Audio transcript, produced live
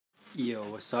Yo,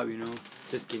 what's up,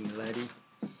 just getting ready.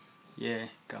 Yeah,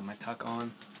 got my tuck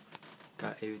on,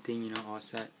 got everything, all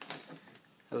set.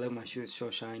 I love my shoes,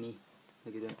 so shiny.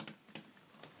 Look at that.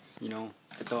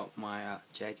 I thought my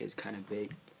jacket is kind of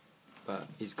big, but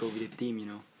it's go with the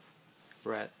theme,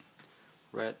 red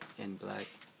and black,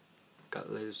 got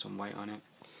a little some white on it.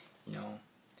 I'm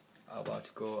about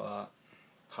to go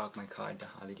park my car at the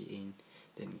Holiday Inn,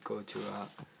 then go to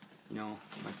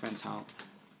my friend's house,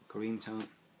 Kareem's house.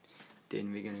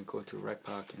 Then we're gonna go to rec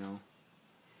park,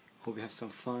 Hope we have some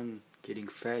fun, getting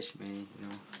fresh, man,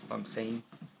 what I'm saying.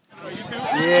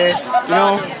 Yeah,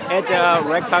 at the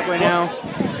rec park right now,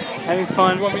 having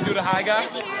fun. You want me to do the hi guy?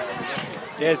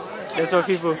 Yes, that's what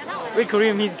people. With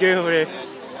Kareem, he's good over there.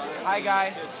 Hi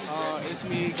guy, it's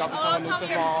me, Kapitana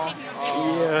Mustafa.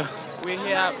 Yeah. We're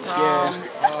here at Prom.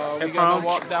 We're gonna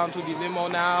walk down to the limo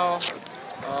now.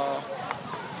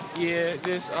 Yeah,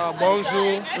 this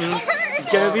Bonjour. It's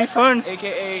gonna be fun.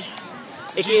 AKA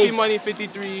GT Money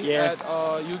 53 yeah. at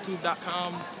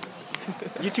YouTube.com.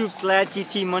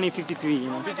 YouTube/GT Money 53.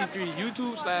 53.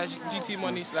 YouTube/GT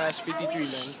Money /53,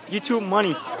 man. YouTube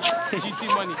Money. GT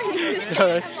Money.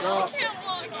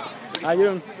 How you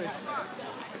doing?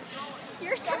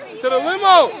 You're sorry. To the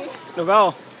limo. The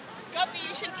bell. Guppy,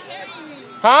 you should carry me.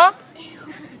 Huh?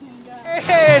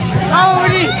 Hey, oh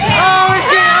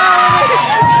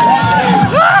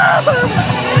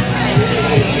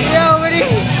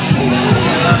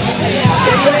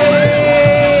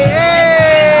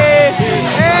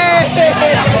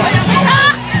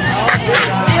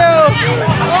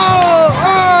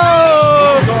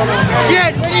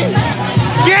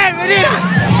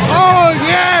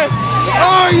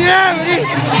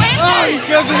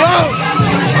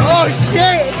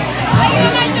shit!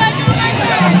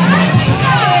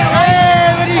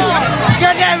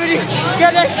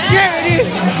 Get that shit,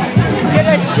 get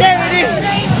that shit, we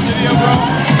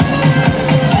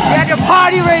at the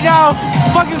party right now,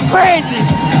 fucking crazy.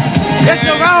 Let's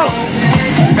go.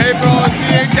 Hey bro, it's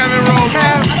me and Kevin Rowe.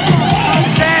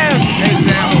 Sam. Hey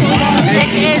Sam.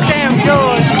 AKA Sam,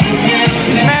 yo.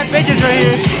 There's mad bitches right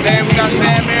here. Hey, we got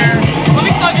Sam here.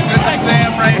 This is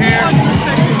Sam right here.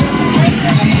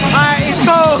 Alright, it's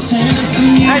cold.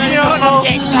 As you know,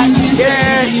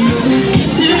 yeah.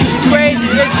 It's crazy.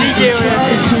 It's DJ over there.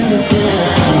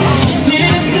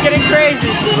 It's getting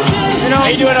crazy. Are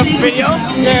you doing a video?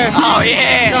 Yeah. Oh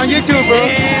yeah. It's on YouTube, bro.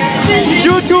 Yeah.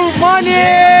 YouTube money!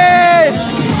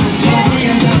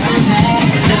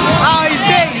 Oh, he's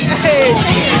big. Hey.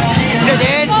 Is that the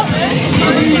end?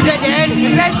 Is that the end?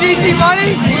 Is that GT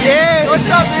money? Yeah. What's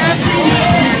up, man?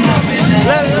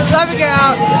 Let me get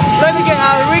out. Let me get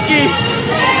out. Ricky.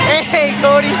 Hey,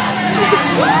 Cody.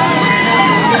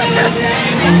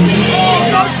 Oh,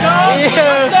 go, dog.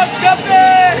 Yeah. What's up, Guppy?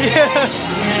 Yeah.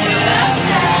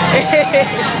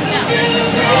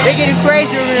 They're getting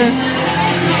crazy over here.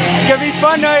 It's gonna be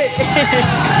fun night.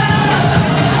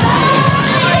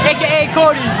 AKA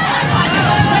Cody.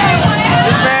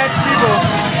 This bad people.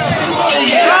 This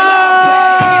man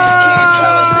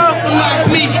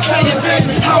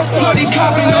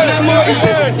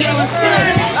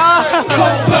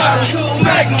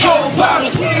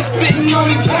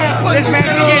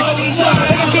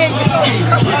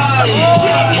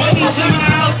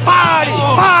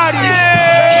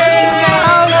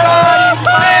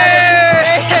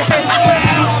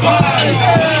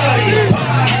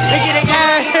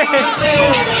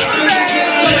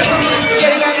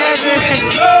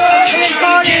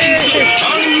party.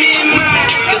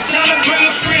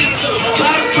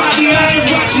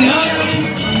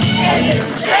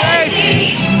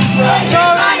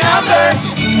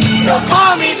 So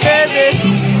call me, baby.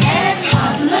 It's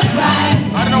hard to look right.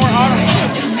 I don't know where Autumn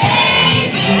is.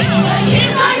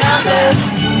 Here's my number.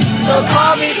 So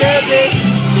call me, baby.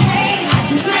 I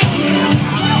just like you.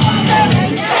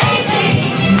 This is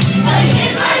crazy. But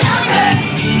here's my number.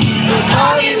 So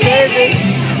call me, baby.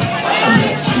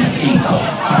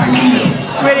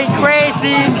 It's pretty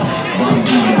crazy.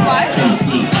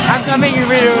 I'm coming in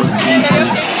videos.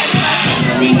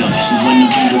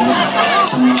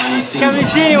 Can't really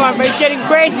see anyone, but it's getting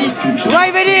crazy.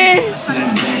 Right, ready?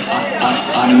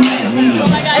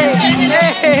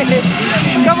 Hey.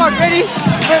 Come on, ready?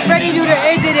 Ready to do the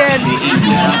exit end.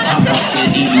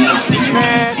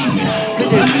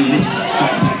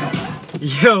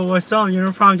 Yo, what's up?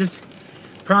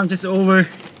 Prom just over.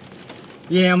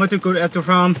 Yeah, I'm about to go after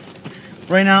prom.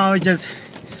 Right now, I just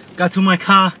got to my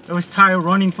car. I was tired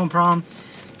running from prom.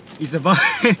 It's about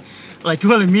like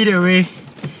 200 meters away.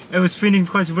 It was raining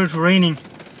because it was raining.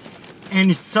 And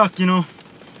it sucked, I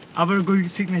better go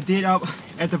pick my date up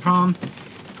at the prom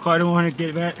because I don't want to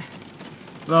get wet.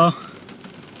 Well,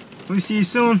 We see you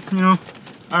soon, you know.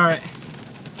 Alright.